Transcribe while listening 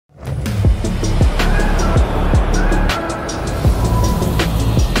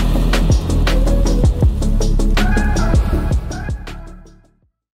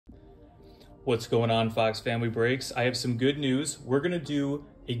What's going on, Fox Family Breaks? I have some good news. We're gonna do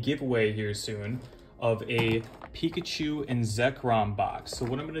a giveaway here soon of a Pikachu and Zekrom box. So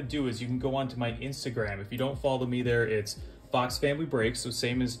what I'm gonna do is you can go onto my Instagram. If you don't follow me there, it's Fox Family Breaks, so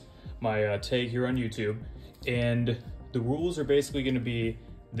same as my tag here on YouTube. And the rules are basically gonna be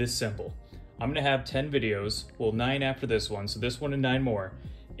this simple. I'm gonna have 10 videos, well 9 after this one, so this one and 9 more.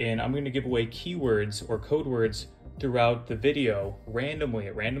 And I'm gonna give away keywords or code words throughout the video randomly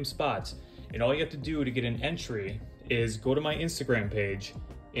at random spots. And all you have to do to get an entry is go to my Instagram page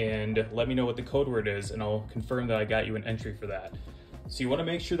and let me know what the code word is, and I'll confirm that I got you an entry for that. So you want to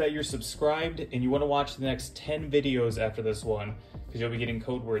make sure that you're subscribed and you want to watch the next 10 videos after this one because you'll be getting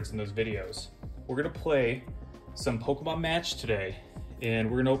code words in those videos. We're going to play some Pokemon Match today,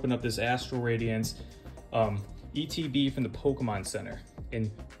 and we're going to open up this Astral Radiance ETB from the Pokemon Center. And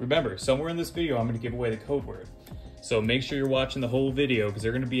remember, somewhere in this video I'm going to give away the code word. So make sure you're watching the whole video because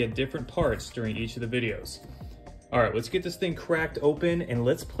they're going to be at different parts during each of the videos. All right, let's get this thing cracked open and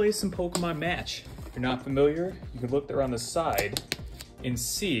let's play some Pokemon Match. If you're not familiar, you can look there on the side and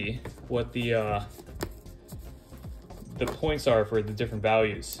see what the points are for the different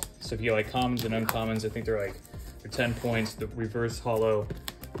values. So if you like commons and uncommons, I think they're 10 points. The reverse holo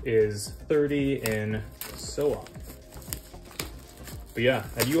is 30 and so on. But yeah,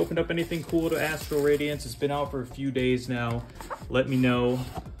 have you opened up anything cool to Astral Radiance? It's been out for a few days now. Let me know.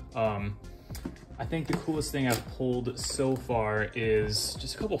 I think the coolest thing I've pulled so far is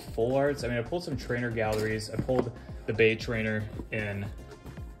just a couple full arts. I mean, I pulled some trainer galleries. I pulled the Bay trainer, and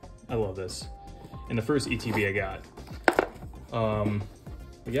I love this. And the first ETB I got.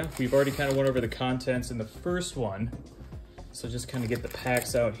 But yeah, we've already kind of went over the contents in the first one. So just kind of get the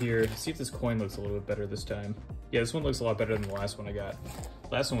packs out here. See if this coin looks a little bit better this time. Yeah, this one looks a lot better than the last one I got.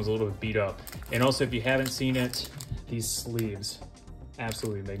 Last one was a little bit beat up. And also, if you haven't seen it, these sleeves,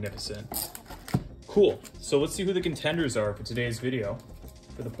 absolutely magnificent. Cool, so let's see who the contenders are for today's video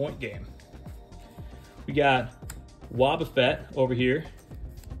for the point game. We got Wobbuffet over here,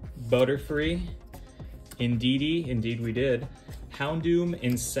 Butterfree, indeed we did, Houndoom,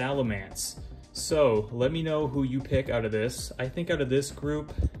 and Salamence. So let me know who you pick out of this. I think out of this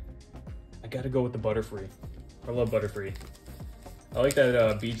group, I gotta go with the Butterfree. I love Butterfree. I like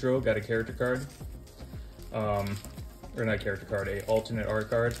that Beedrill got a character card. Or not a character card, a alternate art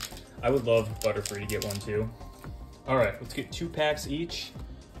card. I would love Butterfree to get one too. All right, let's get 2 packs each.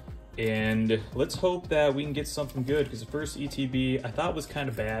 And let's hope that we can get something good, because the first ETB I thought was kind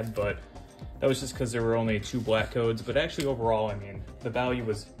of bad, but that was just because there were only 2 black codes. But actually overall, I mean, the value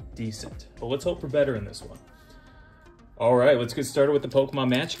was decent. But let's hope for better in this one. All right, let's get started with the Pokemon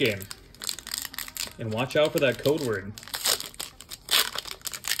Match game. And watch out for that code word.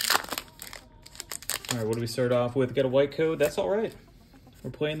 All right, what do we start off with? Got a white code? That's all right. We're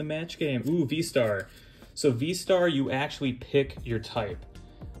playing the match game. Ooh, V-Star. So V-Star, you actually pick your type.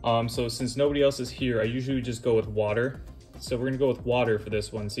 So since nobody else is here, I usually just go with water. So we're gonna go with water for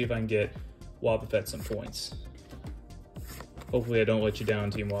this one. See if I can get Wobbuffet some points. Hopefully I don't let you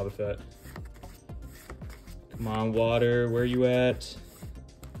down, Team Wobbuffet. Come on, water, where are you at?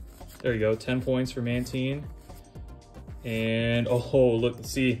 There you go, 10 points for Mantine. And, oh, look,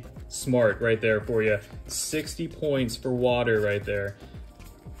 see, smart right there for you. 60 points for water right there.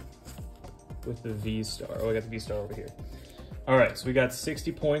 With the V-Star. Oh, I got the V-Star over here. All right, so we got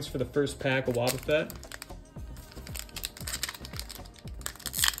 60 points for the first pack of Wobbuffet.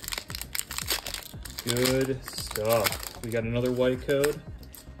 Good stuff. We got another white code.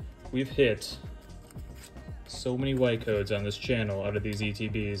 We've hit so many white codes on this channel out of these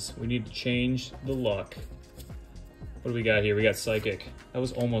ETBs. We need to change the luck. What do we got here? We got Psychic. That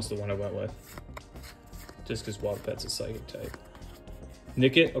was almost the one I went with. Just because Wobbuffet's a Psychic type.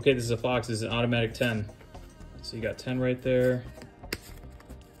 Nickit. Okay, this is a Fox. This is an automatic 10. So you got 10 right there.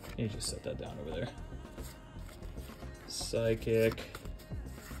 You just set that down over there. Psychic.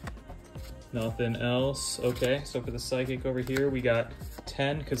 Nothing else. Okay, so for the Psychic over here, we got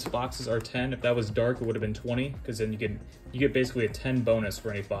 10 because Foxes are 10. If that was dark, it would have been 20 because then you get basically a 10 bonus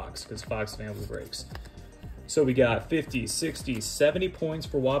for any Fox because Fox Family Breaks. So we got 50, 60, 70 points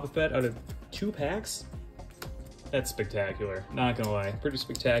for Wobbuffet out of 2 packs. That's spectacular, not gonna lie. Pretty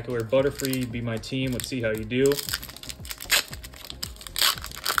spectacular. Butterfree, be my team. Let's see how you do.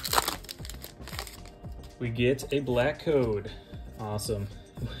 We get a black code. Awesome.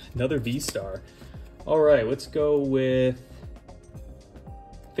 Another V-Star. All right, let's go with,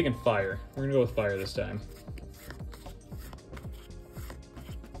 I'm thinking fire. We're gonna go with fire this time.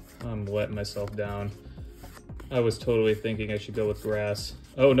 I'm letting myself down. I was totally thinking I should go with grass.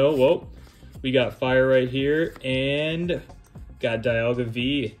 Oh no, whoa. We got fire right here, and Got Dialga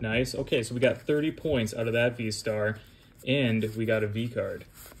V, nice. Okay, so we got 30 points out of that V-Star, and we got a V card.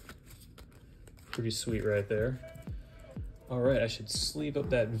 Pretty sweet right there. All right, I should sleeve up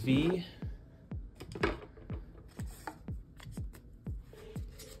that V.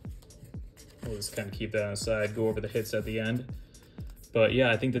 We'll just kind of keep that on the side, go over the hits at the end. But yeah,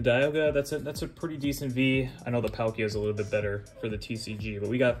 I think the Dialga, that's a pretty decent V. I know the Palkia is a little bit better for the TCG, but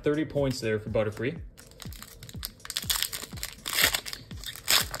we got 30 points there for Butterfree.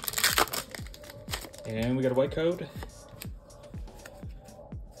 And we got a white code.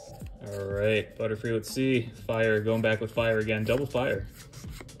 All right, Butterfree, let's see. Fire, going back with fire again, double fire.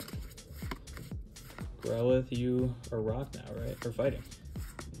 Growlithe, you are rock now, right? Or fighting.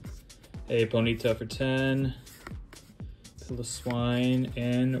 Hey, Ponyta for 10. Piloswine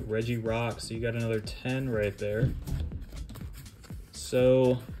and Reggie Rock. So you got another 10 right there.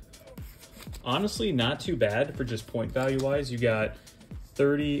 So honestly, not too bad for just point value wise. You got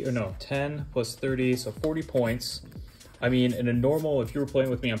 30, or no, 10 plus 30, so 40 points. I mean, in a normal, if you were playing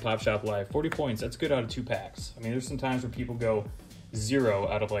with me on Pop Shop Live, 40 points, that's good out of 2 packs. I mean, there's some times where people go 0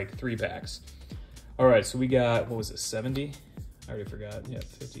 out of like 3 packs. All right, so we got, what was it, 70? I already forgot. Yeah,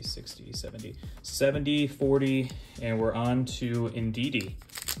 50, 60, 70. 70, 40, and we're on to Indeedee.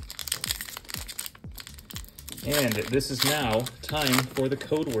 And this is now time for the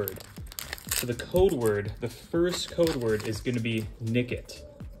code word. So the code word, the first code word is going to be Nickit.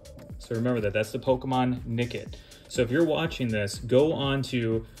 So remember that, that's the Pokemon Nickit. So if you're watching this, go on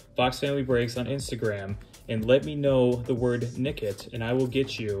to Fox Family Breaks on Instagram and let me know the word Nickit, and I will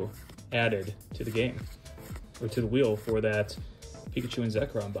get you added to the game, or to the wheel for that Pikachu and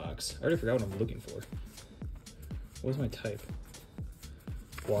Zekrom box. I already forgot what I'm looking for. What was my type?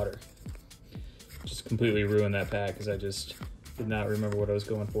 Water. Just completely ruined that pack because I just did not remember what I was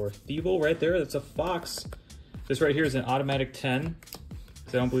going for. Thievul right there, that's a fox. This right here is an automatic 10,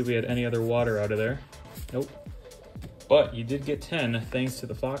 because I don't believe we had any other water out of there. Nope. But you did get 10 thanks to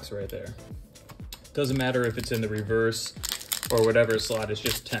the fox right there. Doesn't matter if it's in the reverse or whatever slot, it's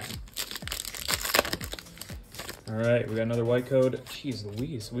just 10. All right, we got another white code. Jeez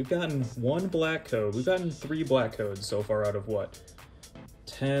Louise, we've gotten 1 black code. We've gotten 3 black codes so far out of what?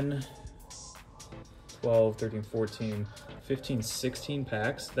 10, 12, 13, 14, 15, 16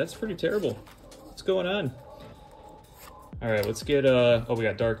 packs. That's pretty terrible. What's going on? All right, let's get, oh, we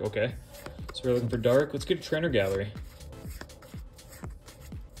got dark, okay. So we're looking for dark. Let's get a trainer gallery.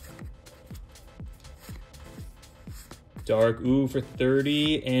 Dark, ooh, for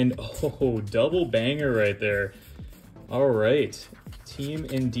 30, and oh, double banger right there. All right, Team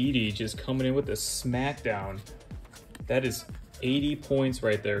Indeedee just coming in with a smackdown. That is 80 points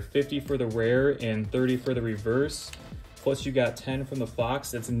right there, 50 for the rare and 30 for the reverse. Plus you got 10 from the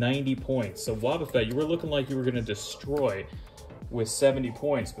fox, that's 90 points. So Wobbuffet, you were looking like you were gonna destroy with 70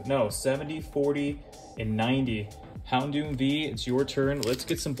 points, but no, 70, 40, and 90. Houndoom V, it's your turn. Let's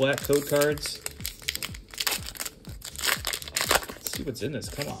get some black code cards. Let's see what's in this,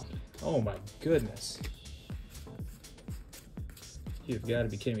 come on. Oh my goodness. You've got to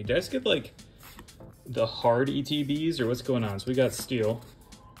be kidding me. Did I skip like the hard ETBs or what's going on? So we got steel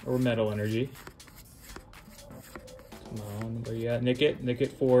or metal energy. Come on, where you at? Nickit.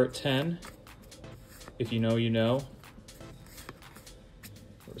 Nickit for 10. If you know, you know.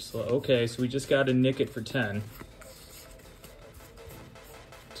 We're slow. Okay, so we just got a Nickit for 10.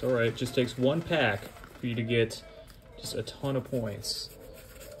 It's all right. Just takes 1 pack for you to get just a ton of points.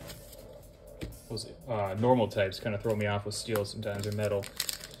 What was it? Normal types kind of throw me off with steel sometimes, or metal.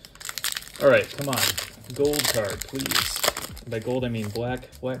 All right, come on. Gold card, please. By gold, I mean black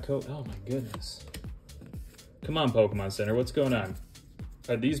coat. Oh my goodness. Come on, Pokemon Center, what's going on?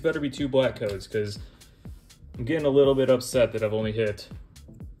 These better be 2 black codes, because I'm getting a little bit upset that I've only hit...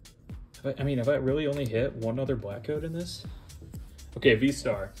 have I really only hit 1 other black code in this? Okay,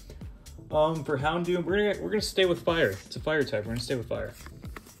 V-Star. For Houndoom, we're gonna stay with fire. It's a fire type, we're gonna stay with fire.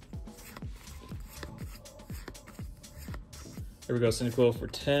 Here we go, Cyndaquil for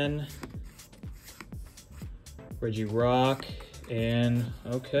 10. Reggie Rock, and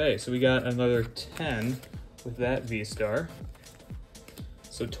okay, so we got another 10 with that V-Star.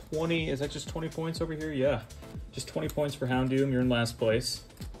 So 20, is that just 20 points over here? Yeah, just 20 points for Houndoom, you're in last place.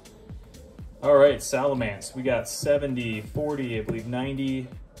 All right, Salamence, we got 70, 40, I believe 90,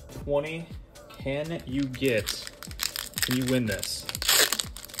 20. Can you win this?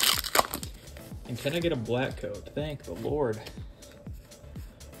 And can I get a black code? Thank the Lord.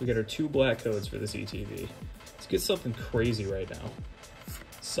 We got our 2 black codes for this ETB. Let's get something crazy right now.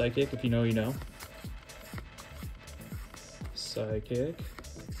 Psychic, if you know, you know. Psychic.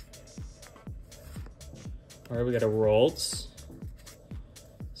 All right, we got a Ralts.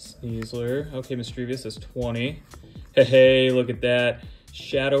 Sneasler. Okay, Mischievous is 20. Hey, look at that.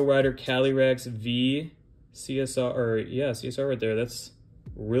 Shadow Rider Calyrex V CSR, or yeah, CSR right there. That's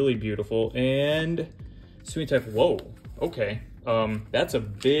really beautiful. And Sweet Type, whoa, okay. That's a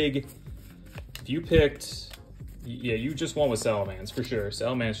big, if you picked, yeah, you just won with Salamence for sure.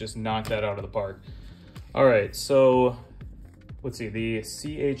 Salamence just knocked that out of the park. All right, so let's see, the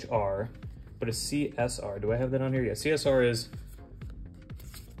CHR, but a CSR, do I have that on here? Yeah, CSR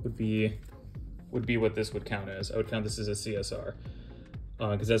would be what this would count as. I would count this as a CSR,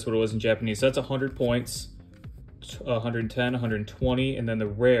 because that's what it was in Japanese. So that's 100 points, 110, 120, and then the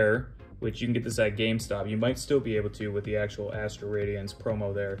rare, which you can get this at GameStop. You might still be able to with the actual Astral Radiance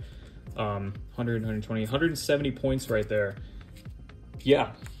promo there. 100, 120, 170 points right there.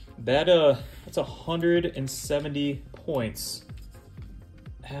 Yeah, that's 170 points.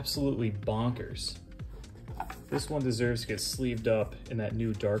 Absolutely bonkers. This one deserves to get sleeved up in that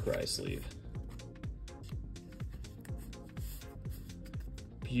new Darkrai sleeve.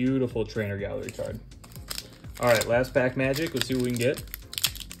 Beautiful trainer gallery card. All right, last pack magic. Let's see what we can get.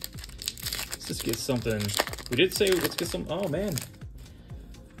 Let's just get something. We did say let's get some, oh man.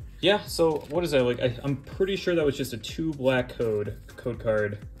 Yeah, so what is that like? I'm pretty sure that was just a 2 black code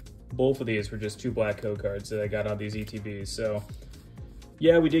card. Both of these were just 2 black code cards that I got on these ETBs. So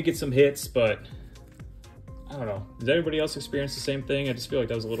yeah, we did get some hits, but I don't know. Did anybody else experience the same thing? I just feel like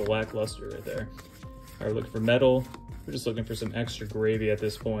that was a little lackluster right there. All right, looking for metal. We're just looking for some extra gravy at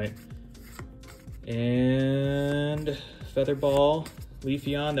this point. And Featherball,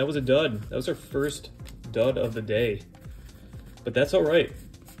 Leafeon, that was a dud. That was our first dud of the day. But that's all right,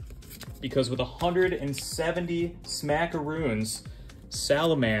 because with 170 Smackaroons,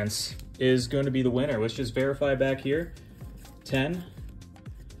 Salamence is going to be the winner. Let's just verify back here. 10.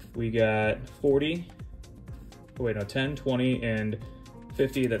 We got 40. Oh, wait, no, 10, 20, and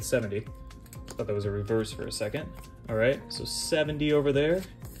 50. That's 70. Thought that was a reverse for a second. All right, so 70 over there.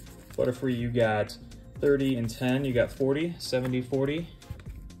 Butterfree, you got 30 and 10. You got 40, 70, 40.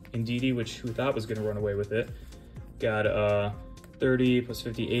 Indeedee, which we thought was going to run away with it, got 30 plus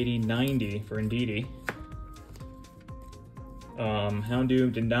 50, 80, 90 for Indeedee.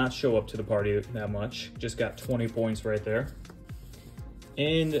 Houndoom did not show up to the party that much. Just got 20 points right there.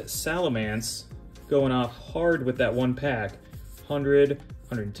 And Salamence going off hard with that one pack. 100,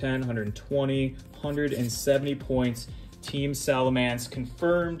 110, 120, 170 points. Team Salamence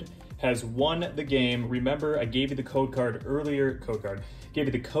confirmed has won the game. Remember, I gave you the code card earlier, gave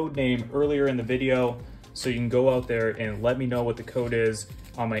you the code name earlier in the video, so you can go out there and let me know what the code is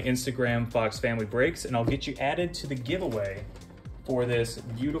on my Instagram, Fox Family Breaks, and I'll get you added to the giveaway for this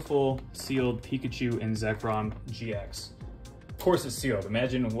beautiful sealed Pikachu and Zekrom GX. Of course it's sealed.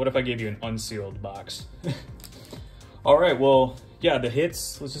 Imagine, what if I gave you an unsealed box? All right, well, yeah, the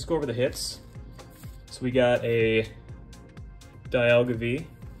hits, let's just go over the hits. So we got a Dialga V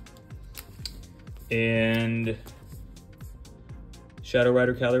and Shadow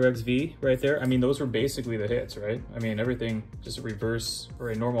Rider Calyrex V right there. I mean, those were basically the hits, right? I mean, everything just a reverse or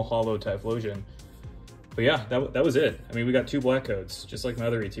a normal holo Typhlosion. But yeah, that was it. I mean, we got 2 black codes, just like my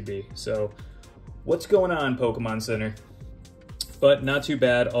other ETB. So what's going on, Pokemon Center? But not too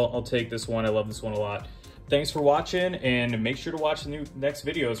bad. I'll take this one. I love this one a lot. Thanks for watching, and make sure to watch the next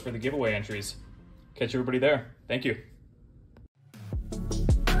videos for the giveaway entries. Catch everybody there. Thank you.